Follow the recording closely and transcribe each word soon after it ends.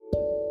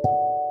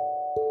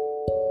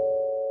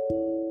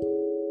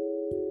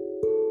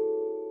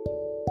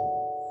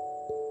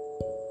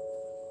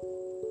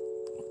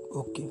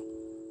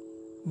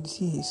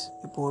This is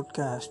a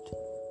podcast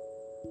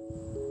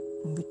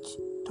which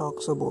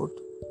talks about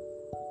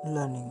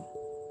learning,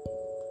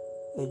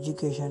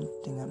 education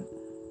thing.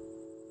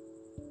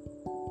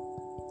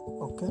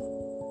 Okay,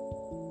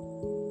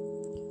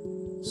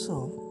 so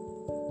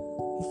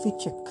if we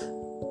check,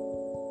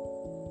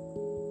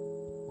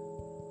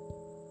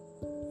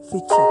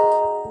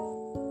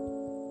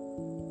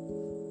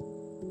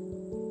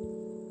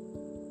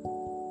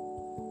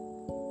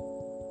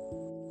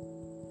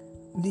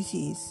 this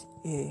is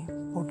a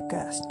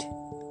podcast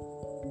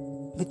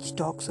which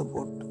talks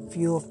about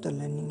few of the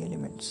learning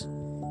elements.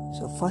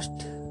 So first,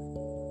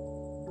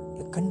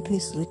 a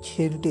country's rich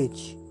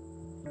heritage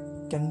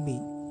can be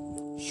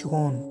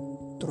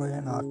shown through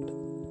an art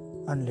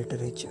and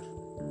literature,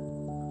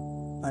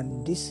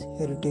 and this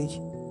heritage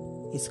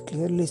is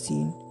clearly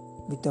seen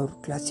with our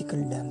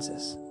classical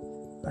dances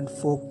and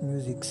folk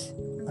musics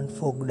and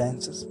folk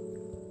dances.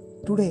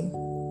 Today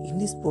in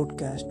this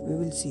podcast we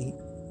will see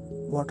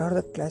what are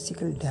the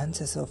classical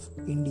dances of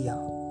India.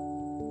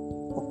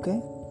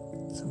 Okay,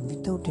 so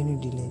without any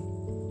delay,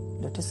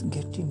 let us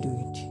get into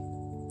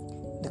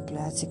it. The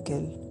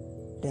classical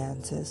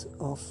dances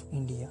of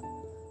India.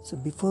 So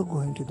before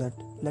going to that,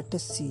 let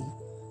us see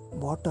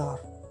what are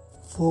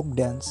folk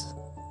dance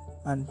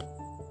and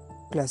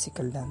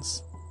classical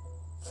dance.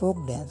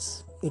 Folk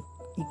dance, it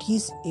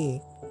is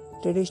a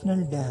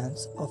traditional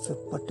dance of a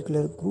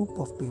particular group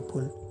of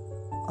people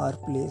or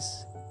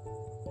place.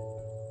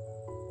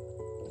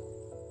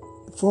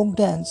 Folk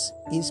dance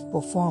is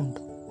performed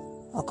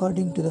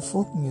according to the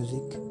folk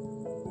music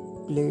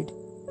played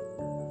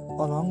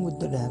along with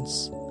the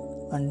dance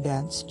and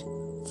danced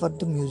for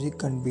the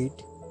music and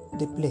beat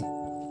they play.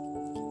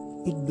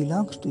 It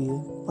belongs to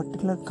a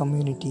particular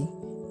community,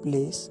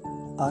 place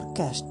or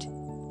caste.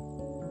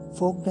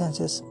 Folk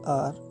dances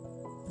are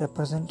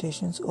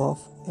representations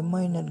of a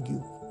minor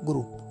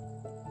group,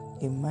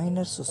 a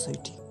minor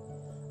society.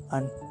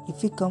 And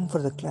if we come for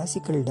the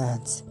classical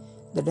dance,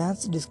 the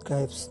dance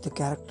describes the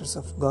characters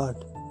of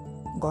God,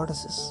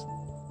 goddesses,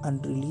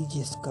 and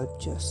religious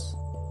sculptures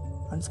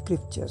and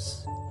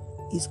scriptures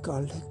is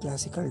called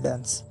classical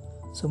dance.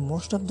 So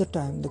most of the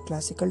time the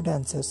classical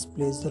dancers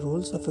plays the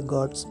roles of a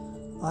gods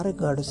or a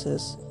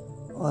goddesses,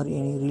 or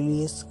any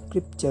religious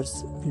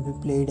scriptures will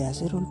be played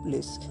as a role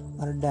plays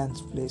or a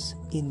dance plays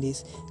in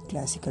this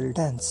classical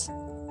dance.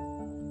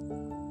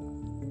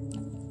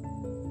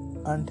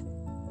 And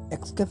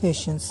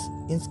excavations,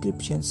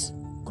 inscriptions,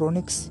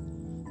 chronics,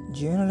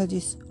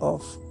 genealogies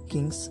of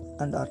kings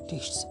and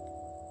artists,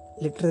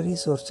 literary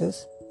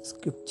sources,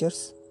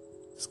 scriptures,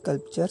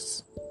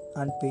 sculptures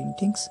and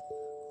paintings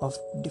of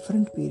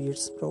different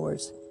periods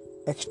provides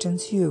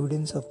extensive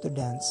evidence of the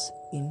dance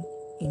in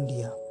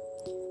India.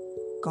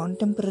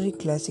 Contemporary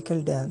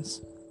classical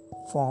dance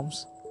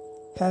forms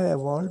have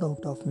evolved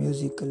out of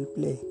musical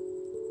play,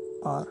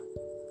 or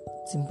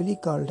simply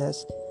called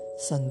as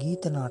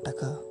Sangeeta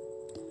Nataka,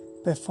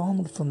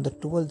 performed from the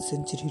 12th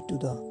century to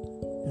the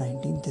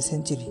 19th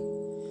century.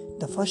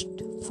 The first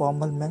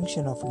formal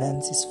mention of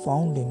dance is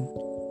found in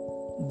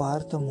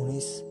Bharata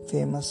Muni's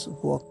famous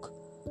work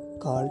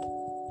called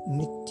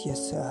Nitya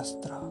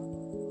Shastra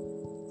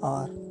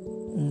or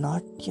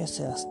Natya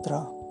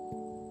Shastra.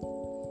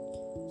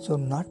 So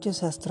Natya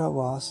Shastra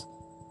was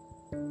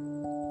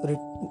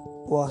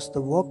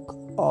the work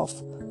of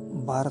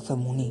Bharata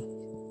Muni.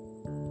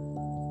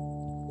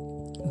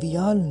 We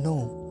all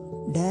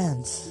know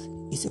dance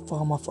is a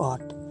form of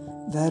art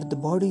where the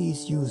body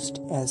is used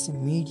as a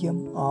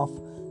medium of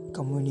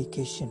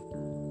communication.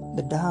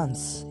 The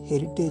dance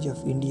heritage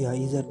of India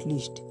is at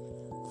least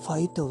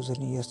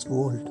 5,000 years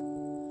old.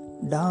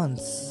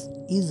 Dance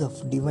is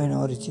of divine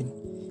origin.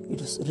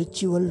 It was a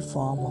ritual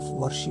form of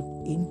worship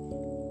in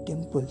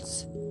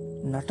temples.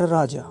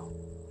 Nataraja,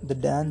 the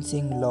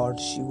dancing Lord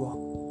Shiva,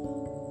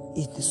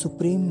 is the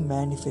supreme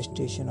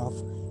manifestation of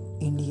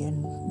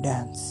Indian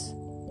dance.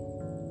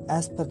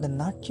 As per the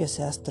Natya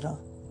Shastra,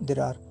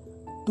 there are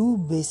two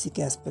basic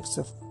aspects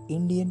of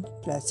Indian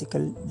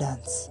classical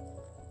dance.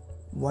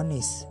 One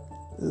is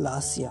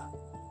Lasya.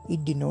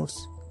 It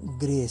denotes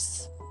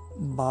grace,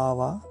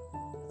 Bhava,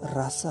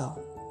 Rasa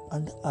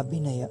and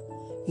Abhinaya.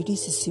 It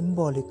is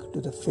symbolic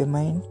to the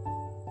feminine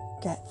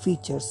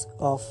features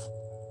of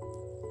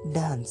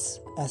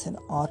dance as an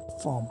art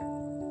form.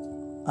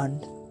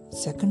 And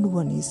second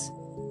one is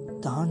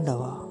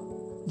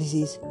Tandava. This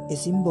is a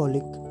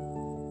symbolic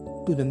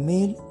to the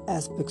male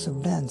aspects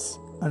of dance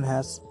and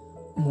has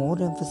more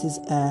emphasis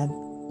on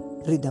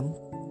rhythm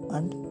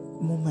and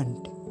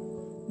movement.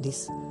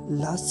 This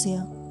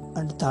Lasya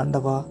and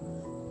Tandava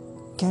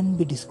can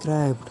be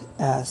described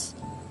as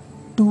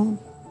two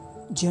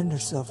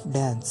genders of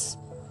dance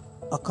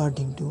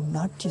according to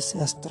Natya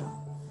Shastra,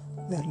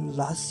 where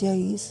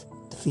Lasya is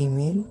the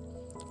female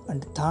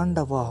and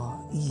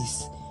Tandava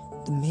is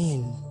the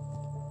male.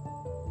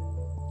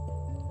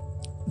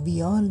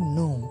 We all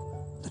know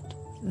that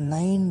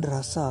 9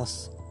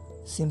 rasas,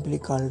 simply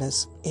called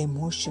as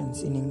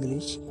emotions in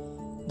English,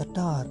 that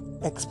are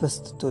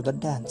expressed through the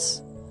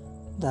dance.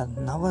 The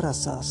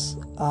Navarasas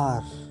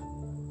are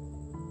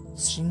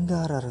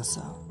Sringara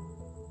Rasa,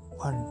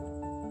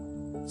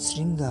 1.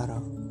 Sringara,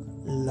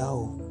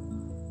 love.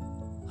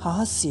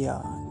 Hasya,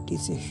 it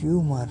is a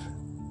humor.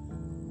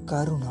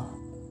 Karuna,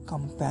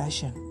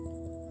 compassion.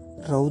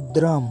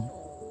 Raudram,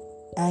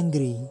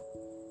 angry.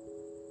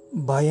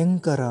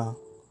 Bhayankara,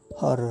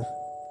 horror.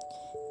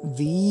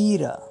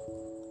 Veera,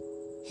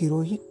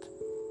 heroic.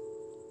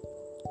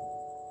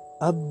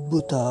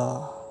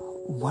 Adbhuta,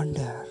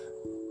 wonder.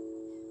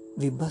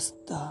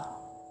 Vibhasta,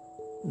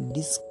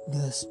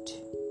 disgust.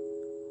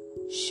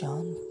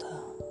 Shanta,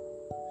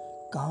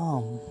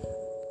 calm.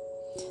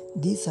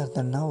 These are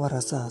the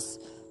Navarasas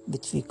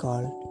which we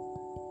call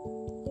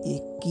a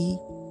key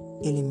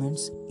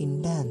elements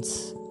in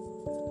dance.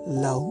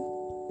 Love,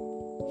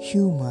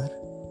 humor,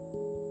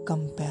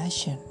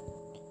 compassion,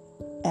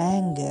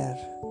 anger,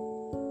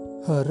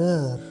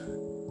 horror,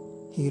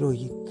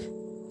 heroic,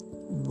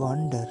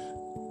 wonder,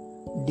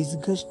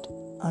 disgust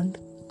and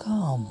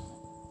calm.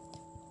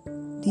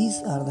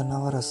 These are the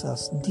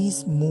Navarasas.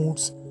 These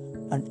moods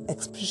and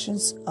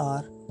expressions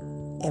are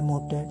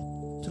emoted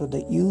through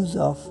the use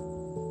of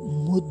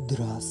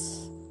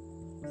mudras,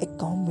 a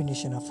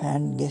combination of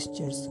hand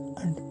gestures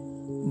and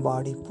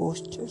body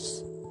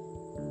postures.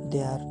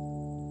 There are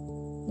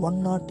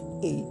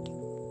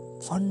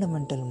 108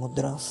 fundamental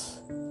mudras.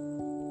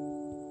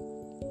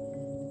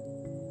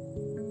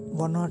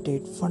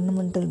 108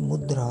 fundamental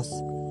mudras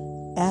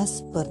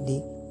as per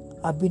the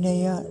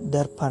Abhinaya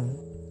Darpan.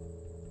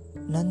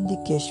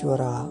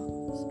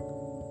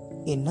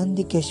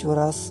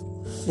 Nandikeshwara's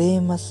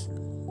famous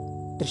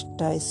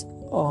treatise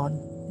on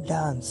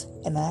dance,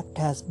 an act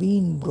has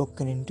been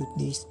broken into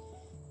these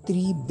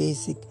three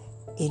basic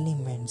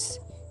elements: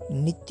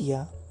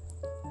 Nitya,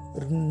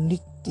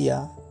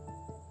 Nritya,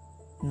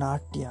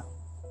 Natya.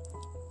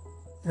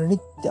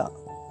 Nritya,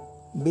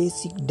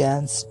 basic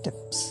dance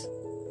steps,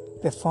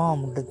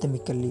 performed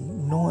rhythmically,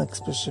 no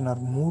expression or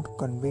mood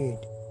conveyed.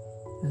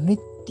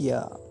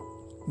 Nritya,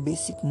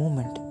 basic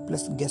movement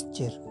plus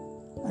gesture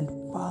and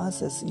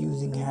passes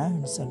using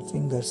hands and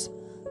fingers,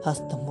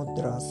 hasta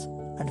mudras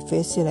and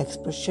facial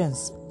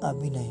expressions,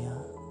 abhinaya.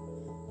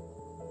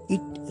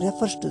 It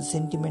refers to the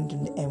sentiment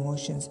and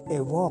emotions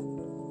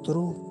evoked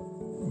through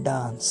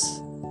dance.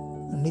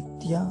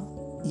 Nitya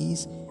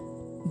is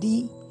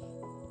the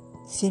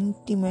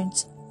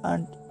sentiments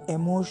and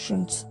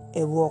emotions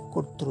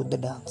evoked through the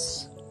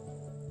dance,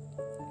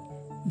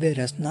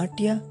 whereas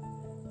Natya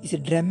is a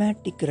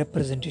dramatic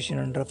representation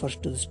and refers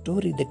to the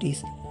story that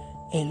is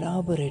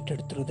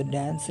elaborated through the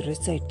dance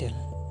recital.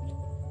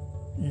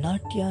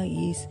 Natya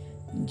is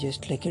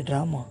just like a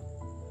drama.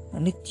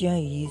 Nitya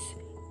is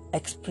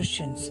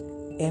expressions,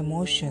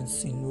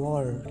 emotions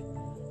involved,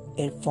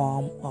 a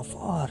form of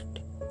art.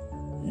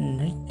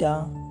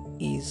 Nritya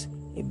is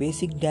a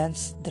basic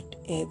dance that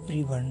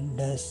everyone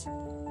does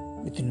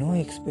with no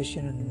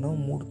expression and no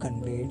mood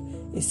conveyed.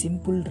 A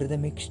simple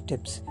rhythmic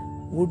steps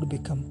would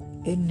become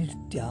a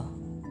Nritya.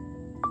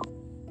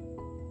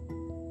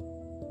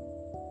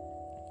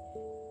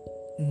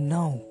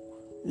 Now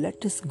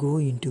let us go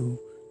into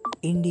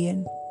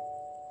Indian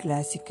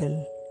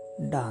classical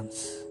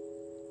dance.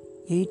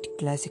 8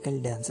 classical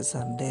dances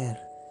are there,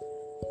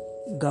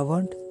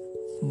 governed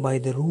by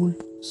the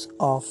rules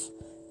of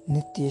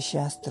Nitya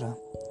Shastra,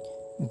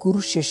 Guru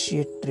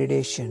Shishya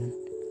tradition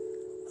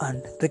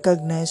and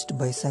recognized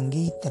by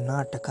Sangeeta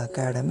Nataka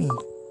Academy.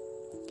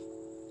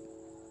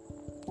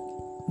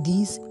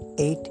 These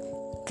 8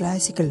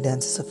 classical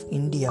dances of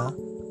India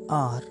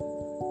are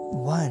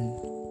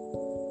 1.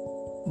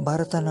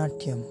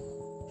 Bharatanatyam,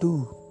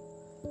 2.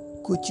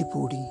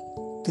 Kuchipudi,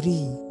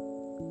 3.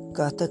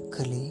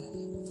 Kathakali,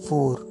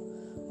 4.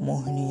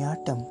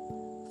 Mohiniyattam,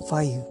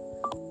 5.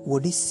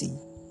 Odissi,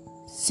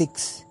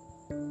 6.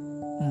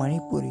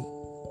 Manipuri,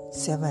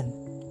 7.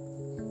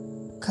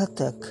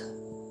 Kathak,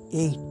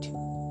 8.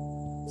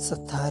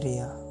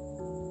 Satariya.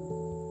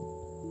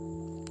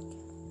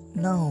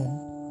 Now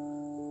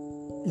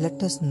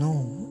let us know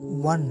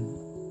one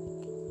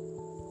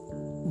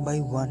by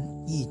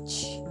one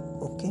each.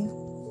 Okay?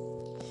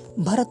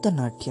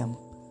 Bharatanatyam.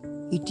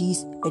 It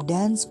is a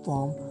dance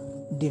form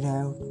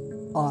derived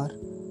or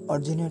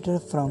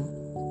originated from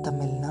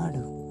Tamil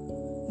Nadu.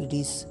 It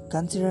is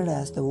considered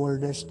as the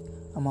oldest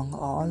among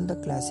all the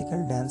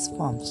classical dance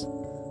forms.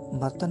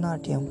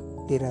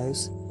 Bharatanatyam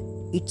derives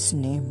its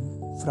name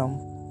from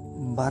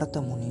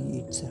Bharata Muni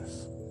itself.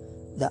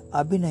 The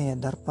Abhinaya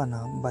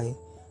Darpana by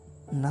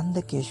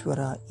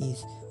Nandikeshwara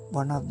is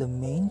one of the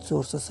main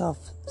sources of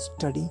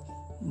study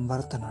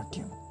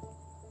Bharatanatyam.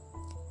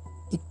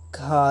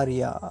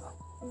 Ikharya,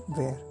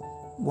 where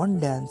one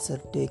dancer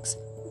takes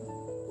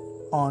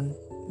on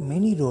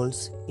many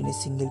roles in a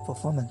single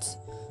performance.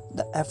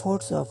 The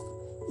efforts of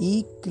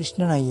E.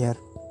 Krishnan Iyer,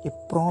 a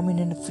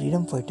prominent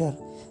freedom fighter,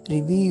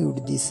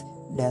 revived this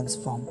dance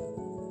form.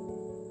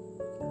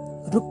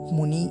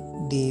 Rukmini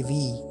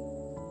Devi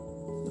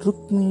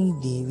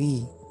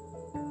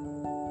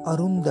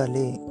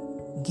Arundale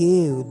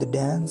gave the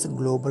dance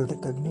global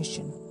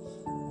recognition.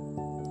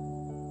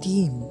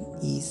 Theme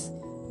is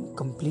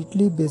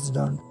completely based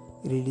on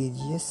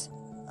religious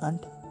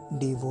and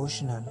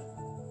devotional.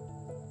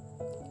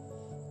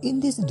 In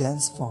this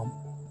dance form,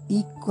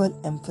 equal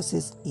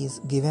emphasis is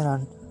given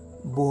on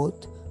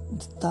both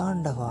the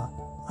Tandava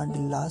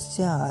and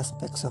Lasya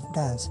aspects of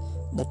dance,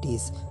 that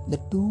is, the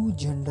two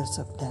genders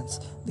of dance,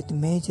 with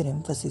major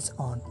emphasis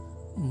on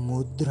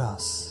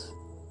mudras.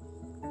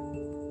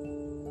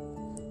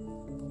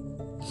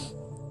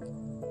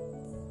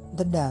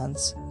 The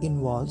dance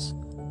involves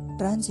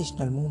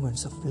transitional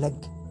movements of leg,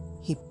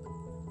 hip,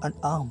 and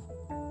arm.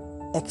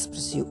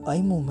 Expressive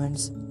eye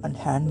movements and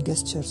hand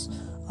gestures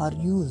are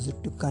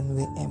used to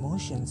convey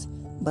emotions.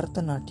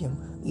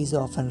 Bharatanatyam is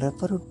often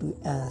referred to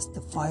as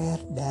the fire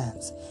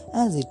dance,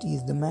 as it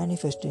is the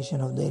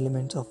manifestation of the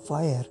elements of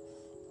fire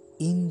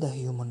in the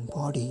human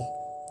body.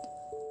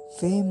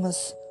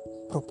 Famous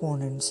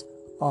proponents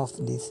of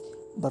this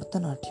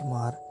Bharatanatyam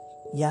are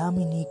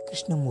Yamini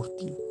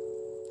Krishnamurthy,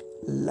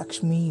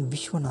 Lakshmi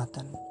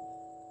Vishwanathan,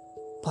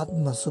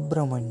 Padma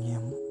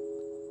Subramanyam,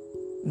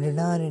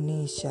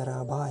 Mridalini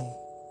Sarabhai,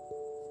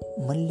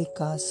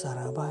 Mallika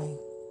Sarabhai,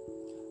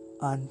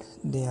 and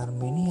there are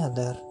many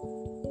other.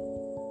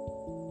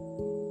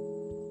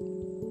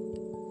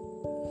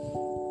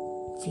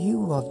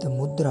 Few of the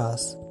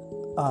mudras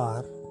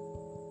are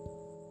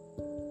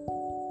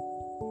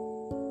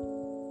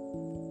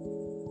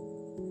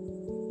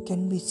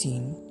can be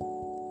seen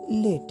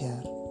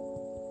later.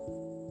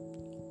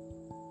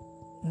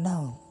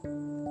 Now,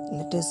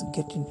 let us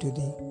get into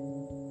the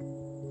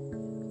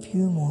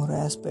few more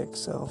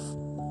aspects of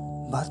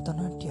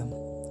Bharatanatyam.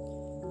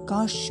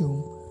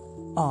 Costume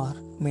are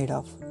made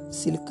of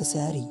silk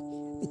saree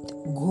with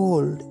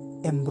gold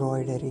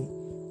embroidery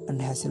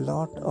and has a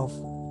lot of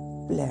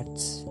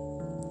plaits.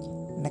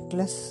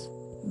 Necklace,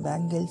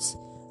 bangles,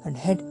 and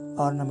head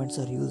ornaments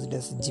are used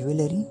as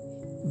jewelry.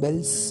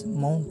 Bells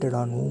mounted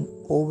on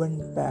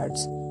woven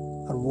pads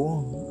are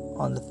worn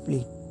on the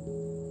feet,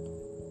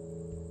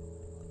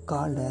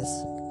 called as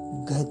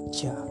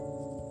gajja.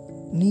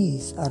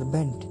 Knees are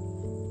bent.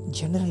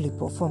 Generally,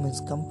 performance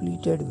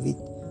completed with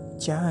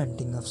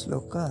chanting of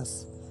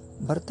slokas.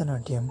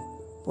 Bharatanatyam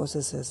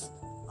poses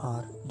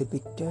are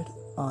depicted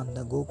on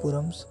the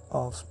gopurams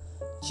of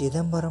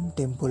Chidambaram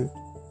temple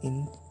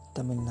in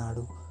Tamil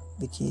Nadu,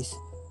 which is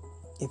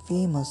a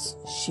famous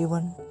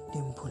Shivan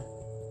temple.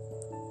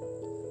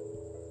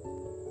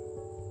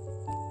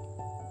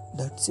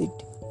 That's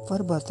it for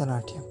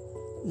Bharatanatyam.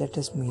 Let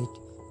us meet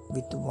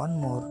with one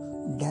more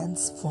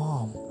dance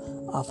form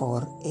of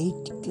our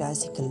 8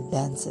 classical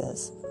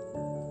dances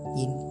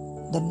in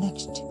the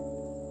next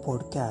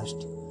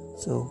podcast.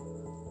 So,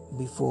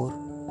 before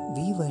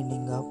we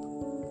winding up,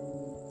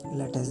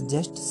 let us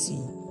just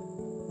see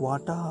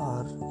what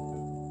are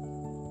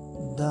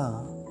the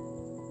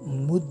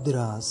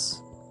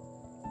mudras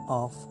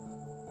of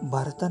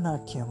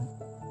Bharatanatyam.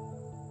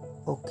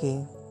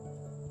 Okay.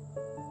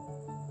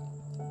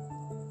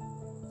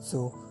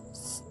 So,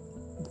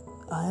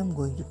 I am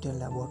going to tell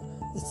about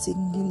a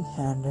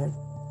single-handed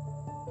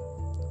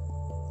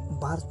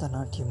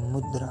Bharatanatyam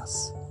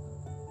mudras.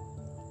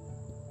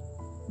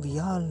 We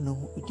all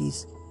know it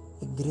is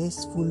a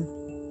graceful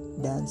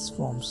dance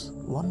forms,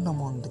 one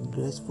among the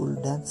graceful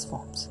dance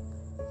forms.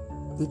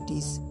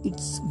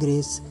 Its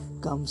grace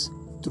comes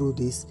through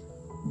this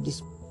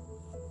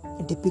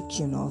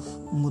depiction of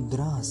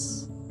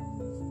mudras.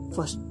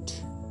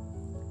 First,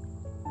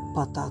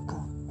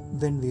 pataka.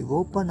 When we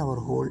open our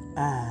whole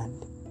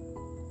hand,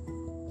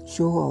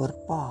 show our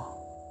paw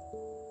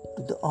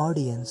to the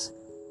audience,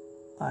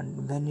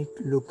 and when it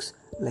looks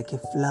like a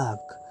flag,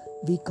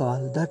 we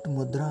call that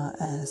mudra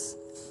as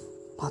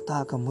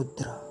Pataka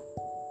Mudra.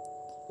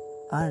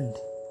 And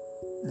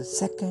the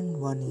second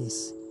one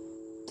is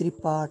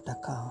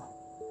Tripataka,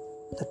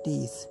 that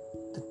is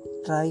the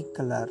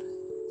tricolor,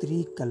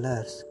 3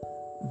 colors.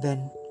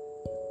 When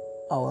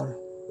our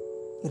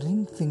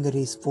ring finger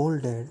is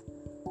folded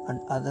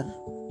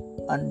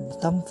and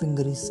thumb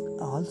finger is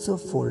also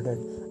folded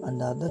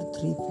and the other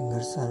 3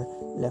 fingers are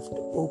left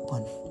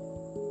open,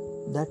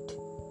 that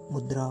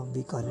mudra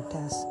we call it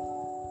as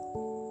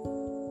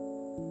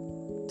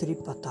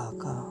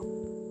Tripataka.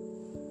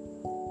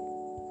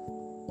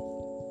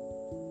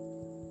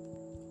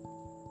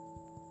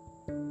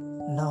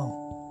 Now,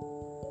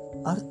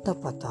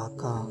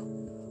 Arthapataka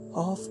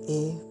of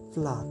a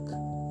flag.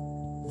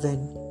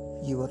 When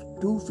your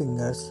 2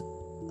 fingers,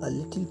 a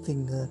little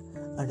finger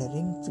and a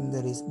ring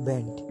finger is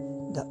bent,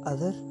 the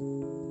other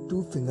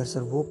 2 fingers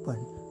are open,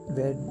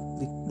 where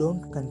we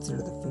don't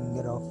consider the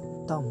finger of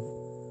thumb,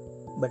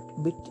 but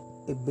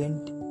a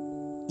bent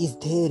is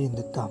there in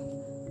the thumb,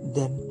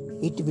 then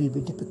it will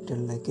be depicted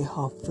like a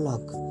half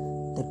flag,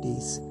 that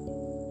is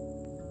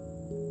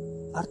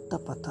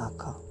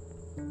Arthapataka.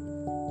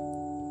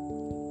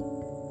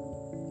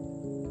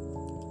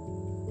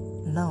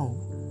 Now,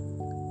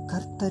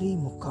 Kartari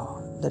Mukha,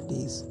 that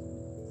is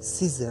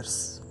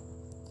scissors.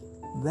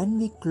 When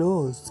we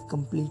close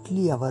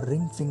completely our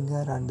ring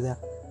finger and the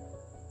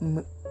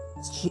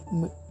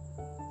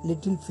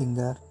little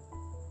finger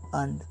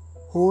and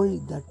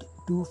hold that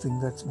 2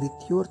 fingers with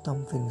your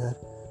thumb finger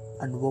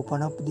and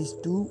open up these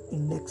 2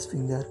 index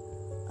finger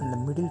and the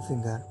middle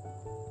finger,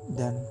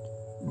 then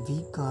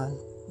we call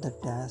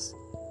that as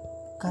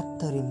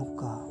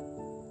Kattarimuka.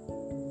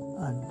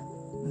 And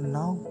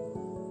now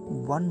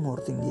one more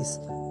thing is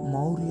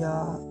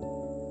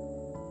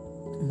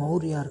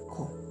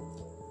Mauriyarko,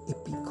 a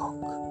peacock.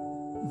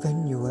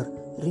 When your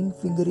ring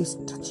finger is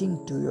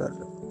touching to your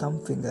thumb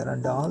finger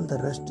and all the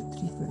rest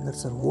 3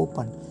 fingers are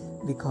open,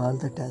 we call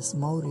that as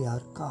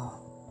Mauriyarka.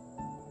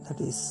 That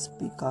is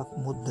peacock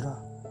mudra.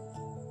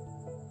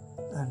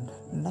 And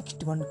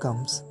next one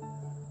comes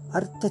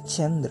Artha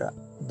Chandra,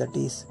 that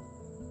is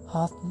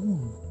half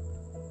moon.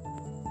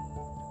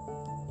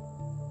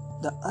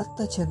 The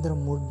Artha Chandra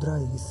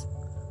mudra is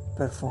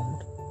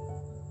performed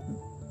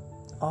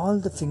all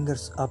the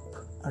fingers up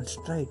and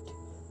straight.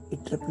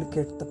 It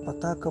replicates the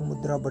Pataka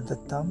mudra, but the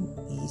thumb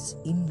is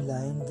in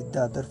line with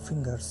the other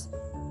fingers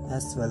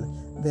as well.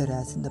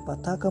 Whereas in the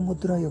Pataka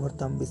mudra, your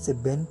thumb is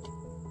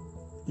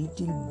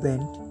little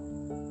bent.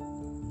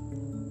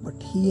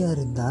 But here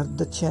in the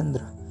Artha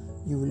Chandra,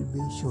 you will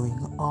be showing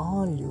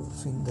all your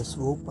fingers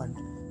open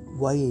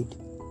wide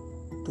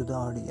to the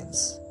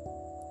audience.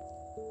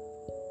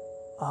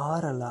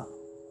 Arala,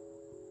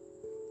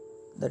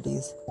 that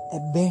is a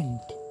bend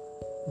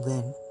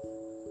when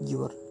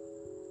your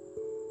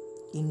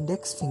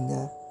index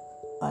finger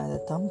and the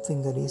thumb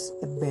finger is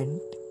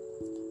bent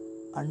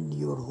and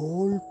your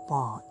whole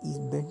paw is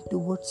bent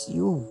towards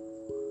you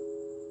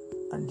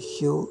and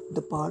show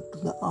the part to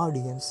the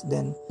audience,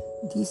 then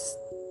this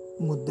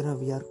mudra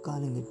we are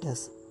calling it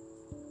as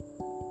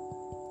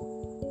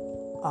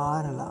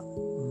Arala,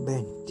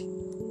 bent.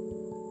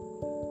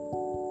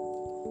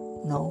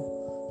 Now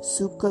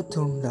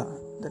Sukatunda,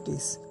 that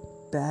is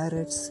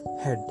parrot's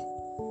head.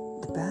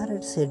 The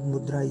parrot's head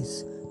mudra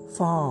is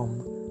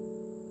formed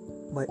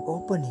by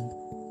opening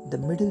the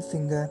middle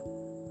finger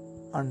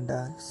and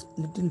the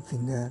little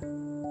finger,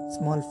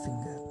 small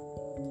finger,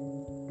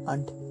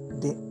 and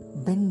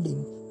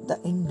bending the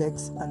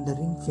index and the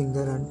ring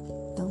finger and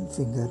thumb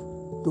finger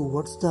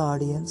towards the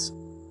audience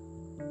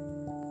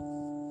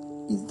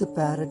is the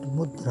parrot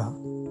mudra.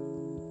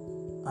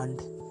 And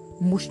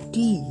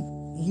Mushti,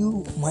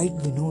 you might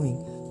be knowing,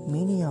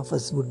 many of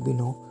us would be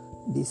know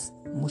this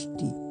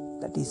Mushti,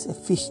 that is a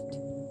fist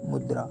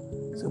mudra.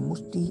 So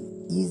Mushti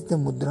is the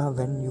mudra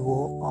when you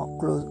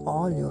close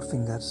all your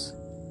fingers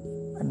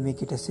and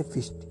make it as a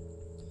fist.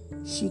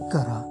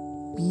 Shikara,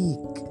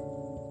 peak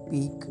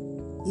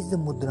is the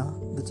mudra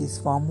which is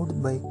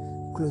formed by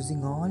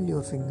closing all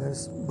your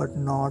fingers but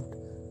not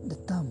the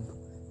thumb.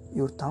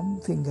 Your thumb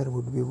finger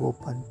would be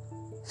open,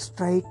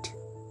 straight,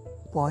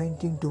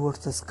 pointing towards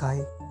the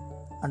sky,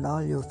 and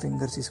all your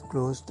fingers is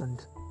closed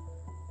and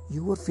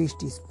your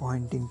fist is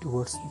pointing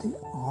towards the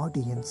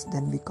audience.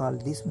 Then we call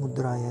this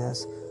mudra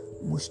as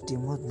Mushti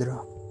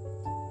mudra.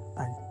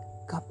 And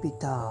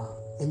Kapita,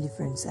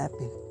 elephant's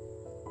apple.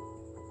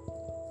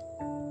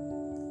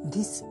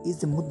 This is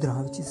the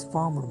mudra which is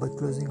formed by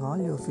closing all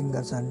your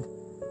fingers and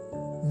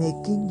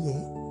making a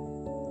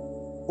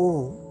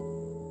O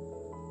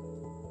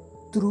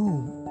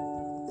through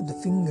the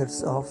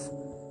fingers,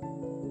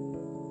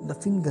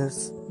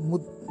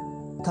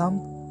 thumb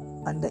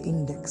and the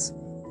index,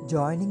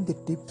 joining the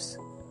tips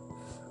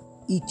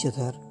each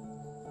other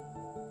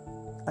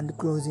and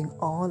closing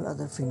all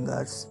other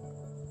fingers.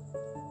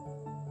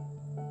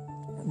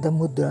 The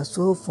mudra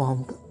so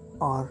formed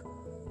are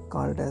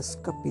called as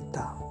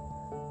Kapita,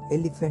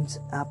 elephant's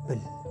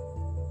apple.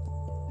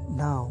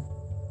 Now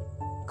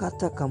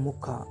Kataka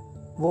Mukha,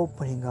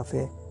 opening of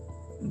a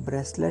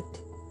bracelet,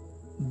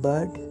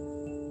 bird,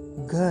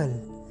 girl.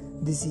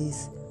 This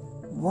is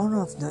one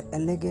of the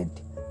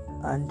elegant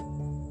and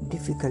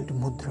difficult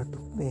mudra to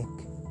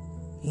make.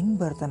 In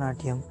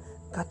Bharatanatyam,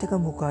 Kataka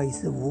Mukha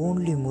is the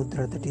only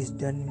mudra that is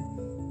done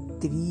in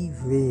 3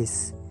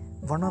 ways.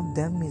 One of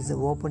them is the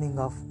opening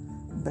of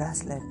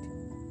bracelet.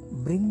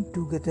 Bring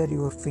together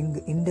your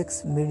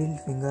index, middle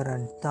finger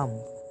and thumb.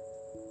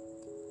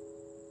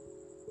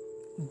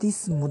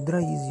 This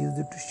mudra is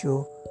used to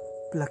show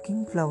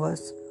plucking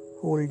flowers,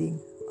 holding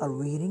or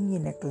wearing a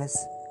necklace,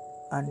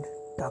 and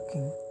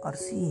talking or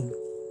seeing.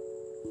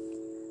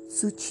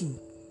 Suchi,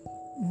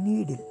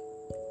 needle.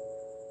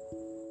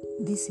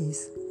 This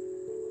is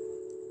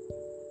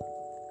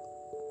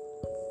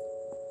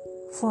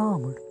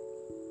formed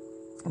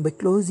by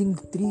closing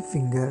the 3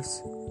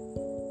 fingers,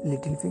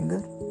 little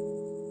finger,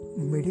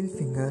 middle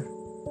finger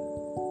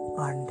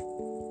and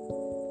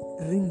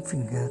ring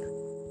finger,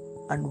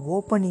 and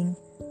opening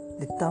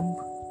the thumb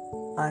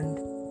and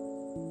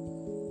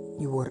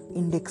your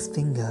index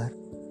finger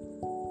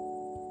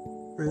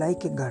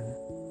like a gun,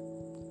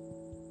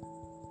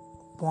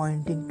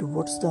 pointing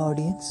towards the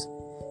audience,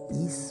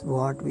 is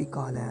what we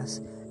call as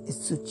a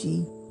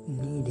Suchi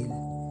needle.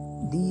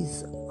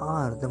 These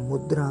are the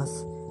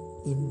mudras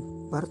in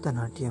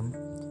Bharatanatyam,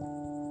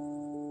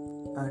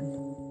 and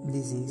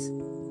this is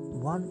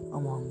one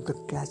among the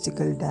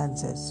classical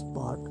dances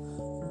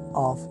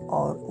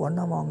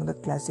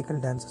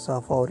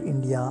of our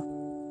India,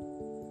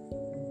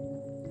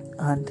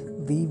 and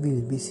we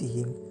will be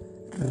seeing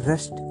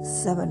rest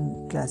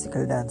 7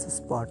 classical dance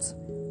spots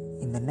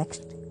in the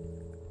next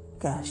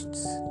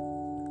casts.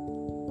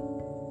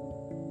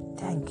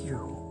 Thank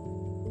you.